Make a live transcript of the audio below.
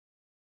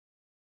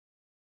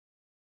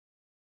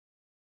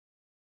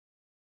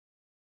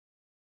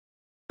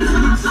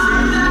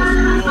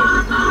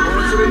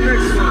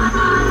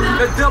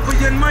double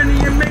your money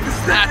and make a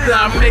step. After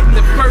I make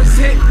the first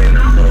hit, then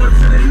I'm on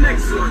to the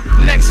next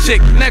one. Next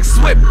chick, next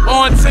whip,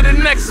 on to the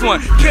next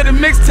one. Kill the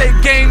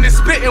mixtape game and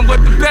spitting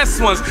with the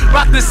best ones.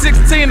 Rock the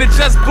 16 to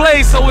just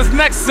blaze, so it's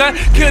next, son.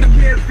 Kill the,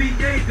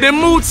 then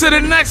move to the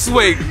next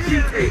way.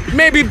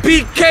 Maybe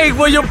BK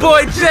with your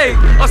boy Jay,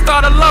 or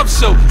start a love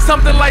show,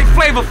 something like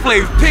Flavor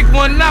Flav. Pick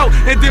one out,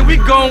 and then we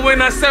gon'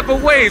 win our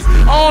separate ways.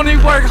 I only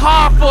work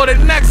hard for the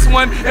next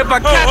one. If I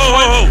catch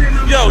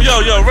one. Yo,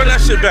 run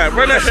that shit back.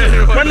 Run that shit.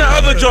 Run the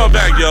other joint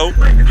back, yo.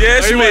 Yeah,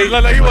 it's me.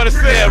 You wanna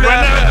say yeah, run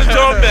that other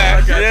joint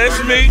back. Yeah,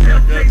 it's me.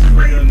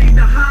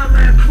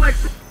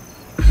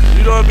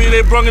 You know what I mean?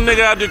 They brung a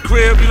nigga out the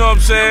crib, you know what I'm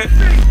saying?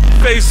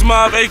 Face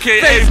Mob,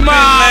 aka Face Mob.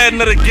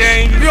 Madden of the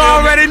game. You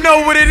already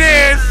know what it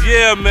is.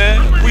 Yeah,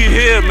 man. We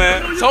here,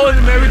 man. Told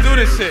you, man, we do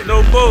this shit.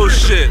 No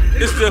bullshit.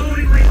 It's the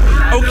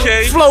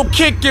okay. Flow,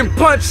 kick, and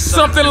punch,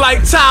 something like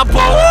Tabo.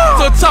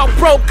 So talk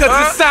broke, cause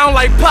it sound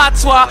like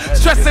patois.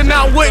 Stressing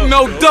out with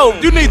no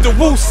dope. You need the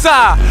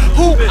woo-side.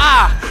 Who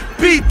I?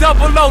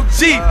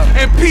 B-double-O-G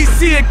and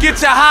PC and get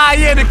your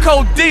high-end and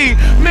codeine.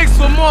 Mixed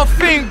with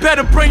morphine,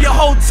 better bring your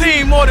whole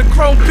team. Or the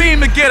chrome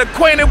beam to get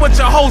acquainted with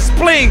your whole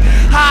spleen.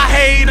 High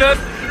haters,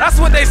 that's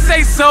what they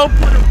say so.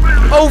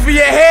 Over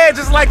your head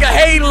just like a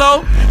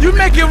halo. You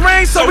make it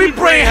rain so we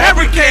bring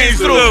hurricanes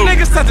through.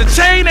 Niggas touch a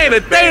chain, ain't a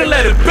thing,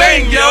 let it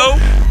bang, yo.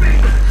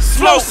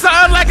 Slow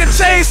something like a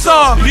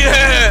chainsaw.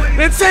 Yeah.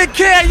 Then take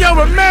care of your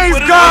remains,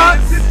 God.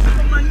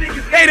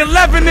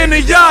 8-11 in the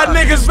yard,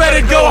 niggas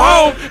better go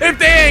home if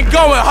they ain't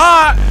going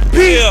hard.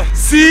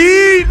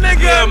 PC,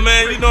 nigga. Yeah,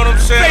 man, you know what I'm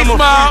saying? Face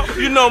Mob.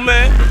 You know,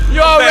 man. You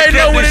already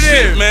know what it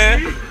is,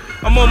 man.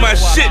 I'm on my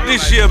shit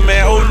this year,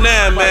 man. Hold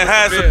on, man.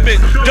 High as a bitch.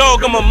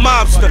 Dog, I'm a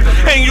mobster.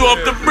 Hang you off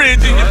the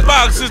bridge in your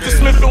boxes. The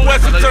Smith &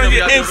 Wesson turn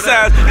your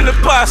insides into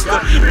pasta.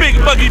 Big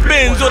buggy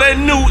Benz or that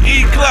new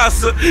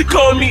E-Classer.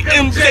 Call me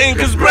MJ,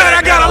 cause Brad,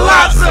 I got a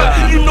lobster.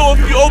 You know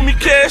if you owe me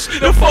cash,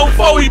 the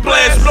 4-4 he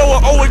blast. Blow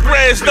a old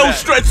grass, don't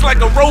stretch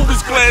like a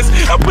Rover's glass.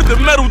 I put the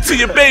metal to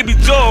your baby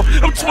jaw.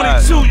 I'm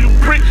 22, you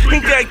prick.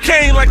 Ain't got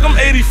cane like I'm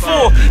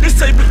 84. This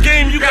type of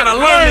game, you gotta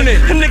learn it.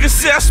 A nigga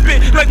say I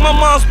spit like my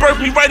mom's birthed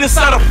me right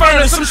inside a furnace.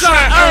 I'm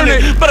trying to earn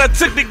it, but I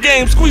took the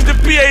game, squeezed the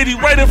P80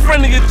 right in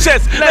front of your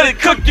chest, let it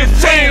cook your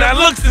chain. I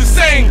looks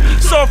insane.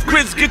 Soft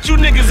grits get you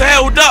niggas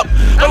held up.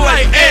 I'm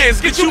like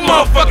eggs, get you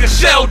motherfuckers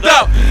shelled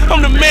up.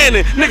 I'm the man,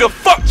 nigga.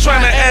 Fuck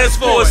trying to ask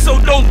for it, so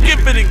don't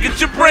give it and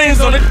get your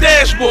brains on the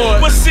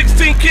dashboard. What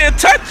 16 can't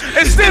touch,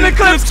 extended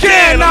clips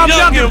can. I'm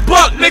young and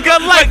buck,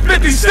 nigga, like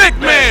 50 stick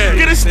man.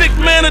 Get a stick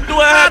man, or do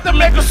I have to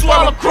make her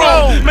swallow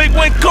chrome? Make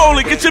one cold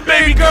and get your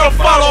baby girl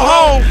follow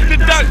home. The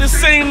doctors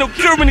saying no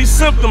curing these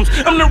symptoms.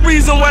 I'm the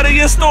reason why they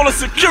installing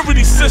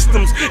security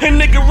systems. And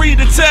nigga read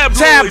the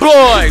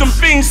tabloids. Them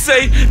fiends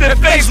say that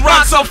face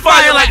rocks on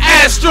fire like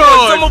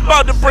asteroids. I'm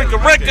about to break a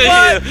record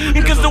here.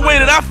 And cause the way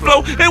that I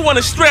flow, they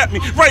wanna strap me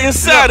right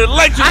inside it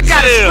like you. I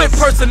got a split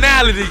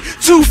personality,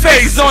 two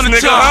faces on the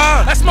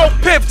job. I smoke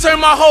pip,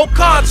 turn my whole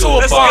car to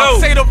a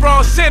bomb. Say the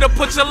wrong shit or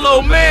put your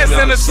little mans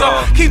in the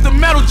song. Keep the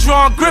metal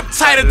drawn, grip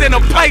tighter than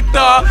a pipe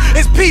dog.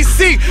 It's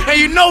PC, and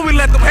you know we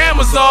let them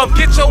hammers off.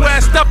 Get your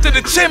ass up to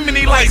the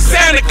chimney like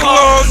Santa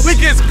Claus. We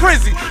get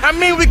crazy, I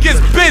mean we get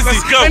busy.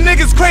 And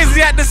niggas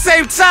crazy at the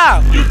same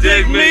time. You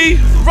dig me?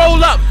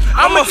 Roll up,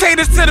 I'ma take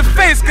this to the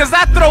face, cause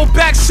I throw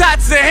back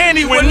shots at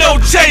Henny with no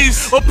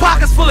chase. Or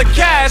pockets full of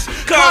cash,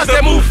 cars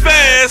that move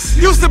fast.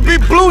 Used to be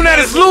blue, now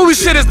this Louis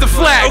shit is the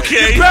flag.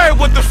 Okay. You buried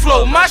with the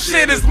flow, my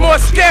shit is more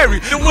scary.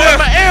 With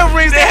my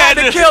earrings, they had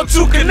to kill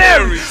 2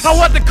 canaries. I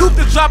want the coupe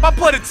to drop, I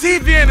put a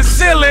TV in the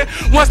ceiling.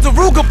 Once the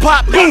Ruger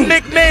pop, my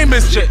nickname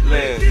is shit.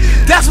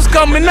 That's what's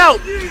coming out.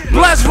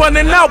 Blood's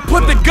running out,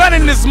 put the gun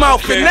in his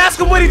mouth and ask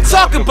him what he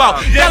talk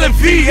about. Yelling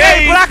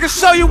VA, but I can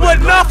show you what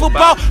enough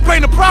about.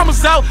 Bring the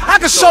promise out, I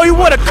can show you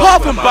what a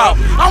coffin about.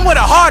 I'm where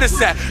the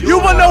hardest at, you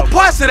want no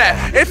parts of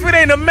that. If it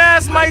ain't a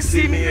mask, might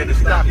see me in the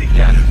stocky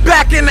cat.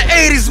 Back in the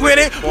 80s with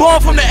it, born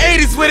from the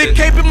 80s with it.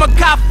 Caping my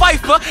cop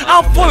Pfeiffer,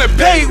 I'm fully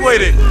paid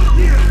with it.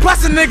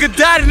 Plus a nigga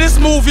died in this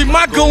movie,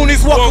 my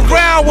goonies walk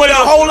around with a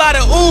whole lot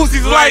of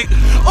Uzis like,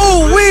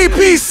 ooh, we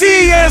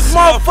PC ass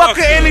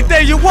motherfucker,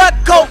 anything you want,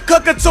 coke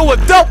cooker to a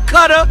dope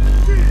cutter.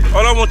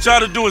 All I want y'all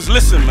to do is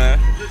listen, man.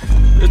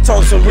 And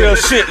talk some real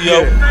shit,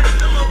 yo.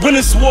 When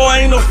it's war,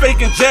 ain't no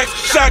faking jacks.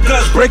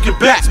 Shotguns breaking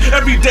backs.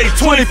 Every day,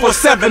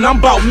 24/7, I'm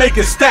about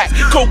making stacks.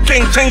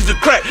 Cocaine changed the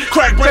crack.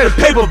 Crack bring the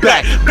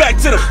paperback. Back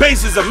to the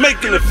bases of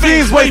making the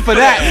fiends wait for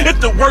that. If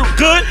the work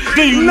good,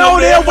 then you know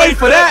they'll wait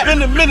for that.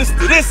 Been a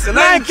minister this and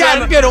I ain't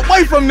gotta get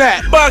away from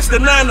that. Box the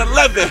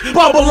 911,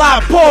 bubble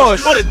line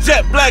Porsche, or the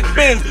jet black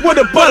Benz with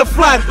the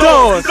butterfly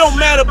doors. Don't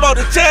matter about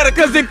the chatter,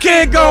 cause the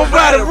kid gon'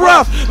 ride it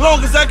rough.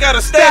 Long as I got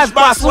a stash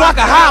box so I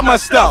can hide my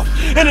stuff.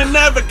 And the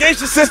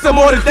navigation system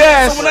or the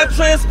dash. So when I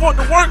transfer transport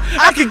to work,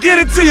 I can get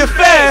it to you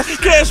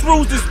fast. Cash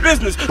rules this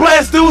business.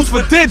 Blast dudes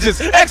for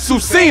digits, ex who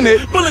seen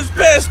it. Bullets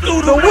pass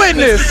through The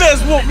witness.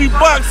 Feds want me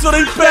boxed, so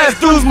they pass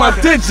Fast dudes my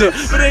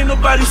digits. But ain't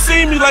nobody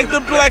see me like the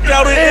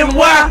blackout in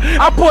NY.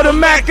 I put a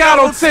Mac out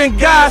on 10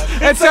 guys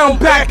and tell them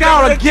back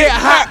out or get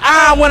hot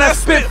iron when I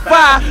spit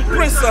fire.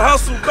 Prince of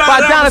hustle,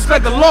 By down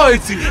expect the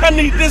loyalty, I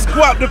need this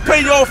guap to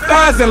pay your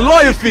fines and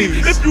lawyer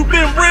fees. If you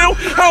been real,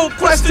 I don't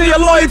Question your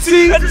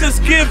loyalty I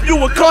just give you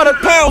a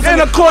 £250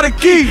 and a quarter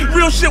key.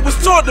 Real shit was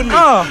taught to me.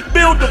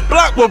 Build the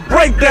block With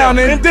breakdown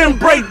and then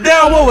break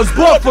down what was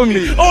bought for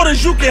me.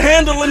 Orders you can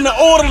handle in the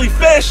orderly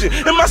fashion.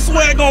 And my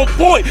swag on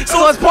point,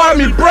 So it's part of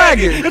me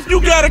bragging. if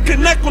you gotta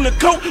connect on the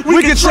coat,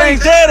 We can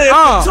change data. If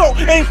that. the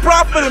talk ain't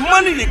profit and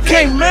money, it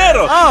can't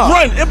matter.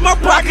 Run, if my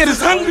pocket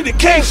is hungry, they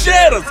can't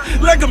shatter.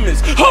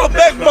 Ligaments, hard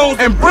backbones,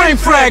 And brain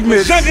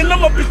fragments. Junkin',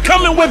 I'ma be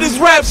coming with this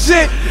Rap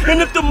shit,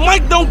 And if the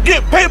mic don't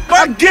get paper,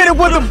 I get it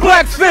with a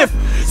black fifth.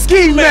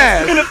 Ski in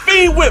mask. a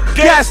fiend whip,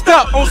 Gassed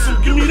up. on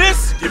some give me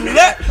this, give me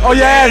that. Oh,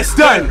 your ass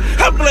done.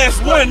 I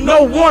blast one,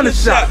 No warning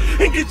shot.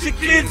 And get your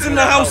kids in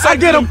the house. I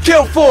get them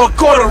killed for a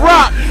quarter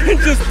rock. And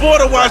just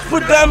border watch,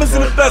 put diamonds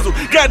in the bezel.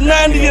 Got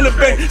 90 in the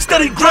bank,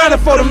 steady grinding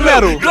for the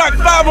metal. Glock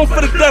 5 on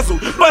for the bezel.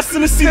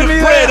 Bustin' to see the Give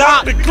me bread that.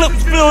 out. The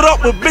clips filled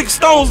up with big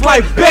stones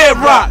like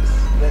Bedrock.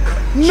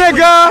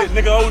 Nigga,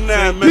 Nigga, 09,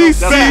 man.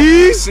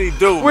 BC,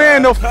 dude. we're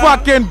in the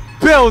fucking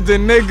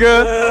building,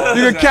 nigga.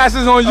 You can catch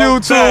us on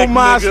YouTube, back,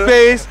 nigga.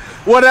 MySpace,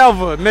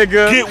 whatever,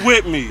 nigga. Get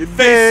with me. Dig.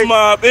 Face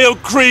Mob,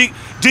 Elk Creek,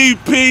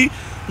 DP,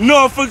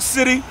 Norfolk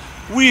City.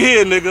 We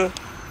here, nigga.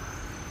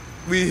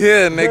 We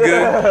here,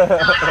 nigga.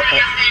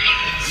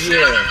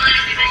 Yeah.